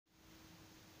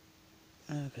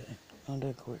Okay, I'll do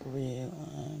a quick review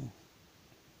on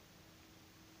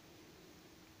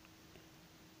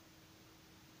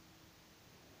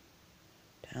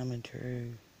Time and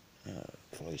True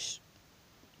fleece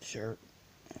shirt.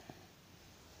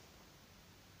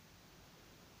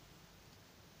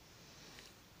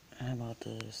 I bought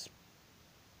this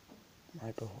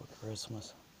right before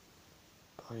Christmas.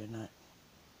 Party night.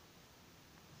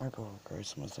 Right before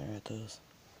Christmas, I got this.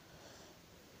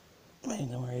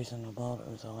 Main reason I bought it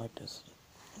was I like the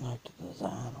design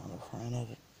on the front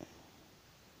of it.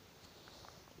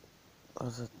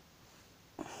 Was it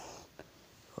a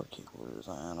cute little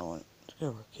design on it? It's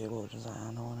got a cute little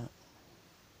design on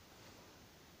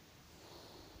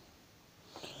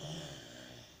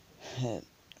it.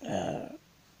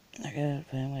 I got it at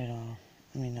Family Dollar.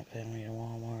 I mean, not Family, at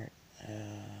Walmart.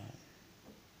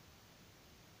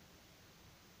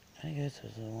 I guess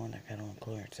this is the one that got on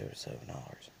clearance. It was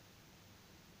 $7.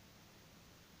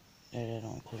 It had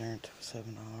on clearance for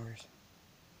 $7.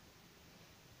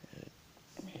 I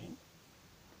mean,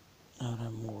 I've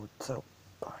done wore it so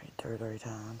probably 2 or 3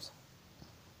 times.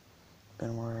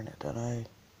 Been wearing it today.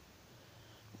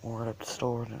 Wore it at the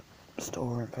store and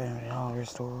Family Dollar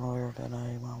store earlier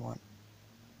today. I went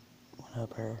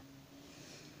up here.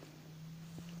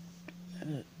 I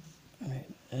mean,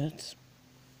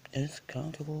 it's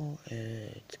comfortable.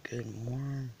 It's good and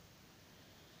warm.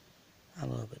 I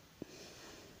love it.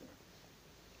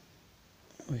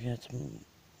 We got some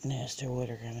nasty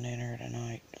weather coming in here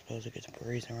tonight. Supposed to get some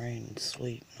freezing rain and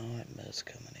sleet and all that mess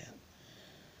coming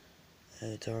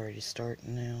in. It's already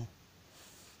starting now.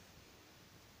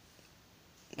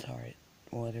 It's already,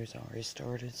 weather's already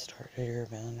started. Started here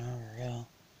about an hour ago.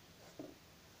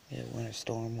 Yeah, winter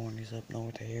storm warnings up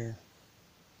north of here.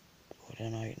 For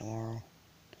tonight and tomorrow.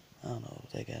 I don't know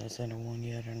if they got us under one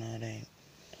yet or not. I ain't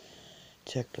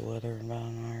checked the weather in about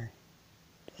an hour.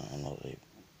 I don't know if they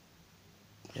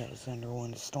got us under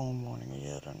one storm warning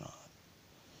yet or not.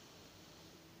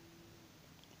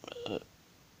 But,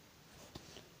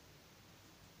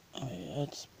 I mean,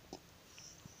 that's,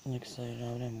 like I said,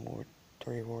 I've done wore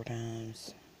 3 or 4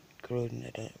 times, including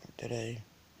today.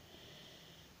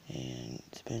 And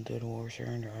it's been through the washer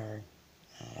and dryer.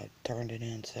 I turned it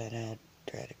inside out,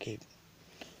 try to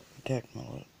protect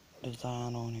my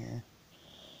design on here.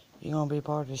 You gonna be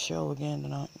part of the show again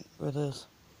tonight with this?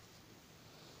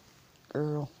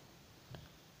 Girl.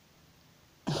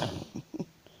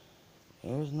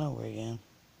 Here's Noah again.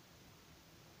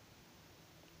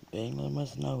 England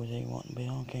must know he wanting to be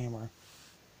on camera.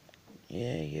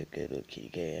 Yeah, you're a good little kitty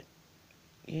cat.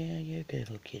 Yeah, you're a good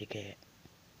little kitty cat.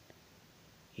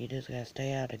 You just gotta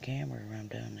stay out of the camera when I'm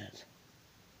doing this.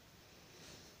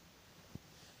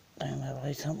 Damn, if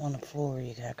there's something on the floor,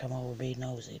 you gotta come over and be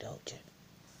nosy, don't you?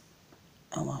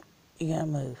 Come on, you gotta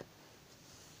move.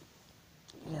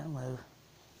 You gotta move.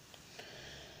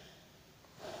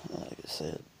 Like I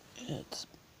said, it's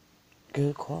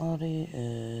good quality,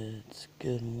 it's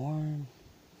good and warm.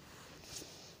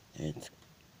 It's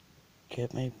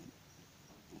kept me,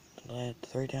 the last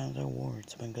 3 times I wore it,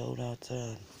 it's been cold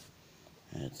outside.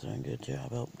 It's done a good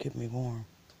job helping keep me warm.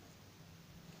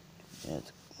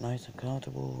 It's nice and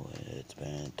comfortable. It's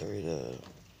been through the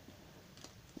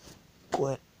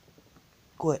quit.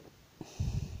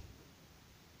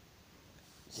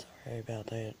 Sorry about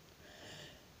that.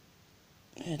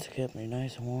 It's kept me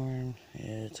nice and warm.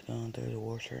 It's gone through the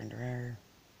washer and dryer.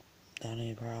 Not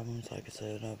any problems. Like I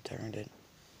said, I've turned it.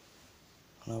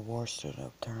 When I've washed it,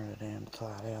 I've turned it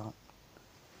inside out.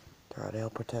 Try to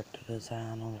help protect the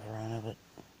design on the front of it.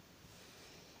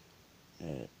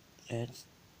 It's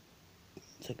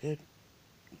a good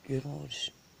little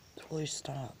fleece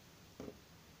top.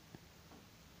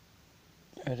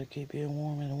 It'll keep you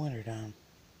warm in the wintertime.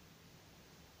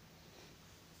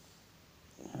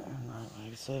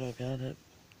 Like I said, I got it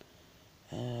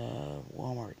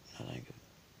Walmart. I think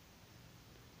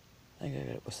I got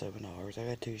it for $7. I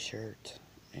got 2 shirts,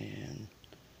 and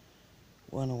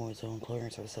one of them was on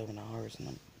clearance for $7, and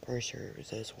I'm pretty sure it was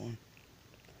this one.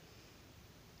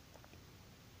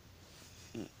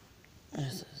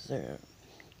 This is there.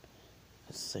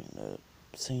 I think the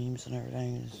seams and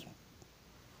everything is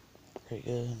pretty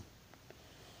good.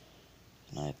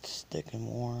 It's nice, thick and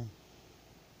warm.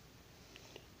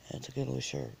 It's a good little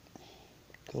shirt.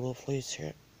 Good little fleece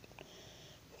shirt.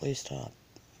 Fleece top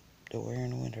to wear in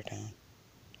the wintertime.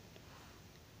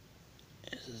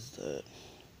 This is the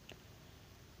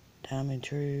Time and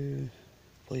True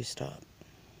fleece top.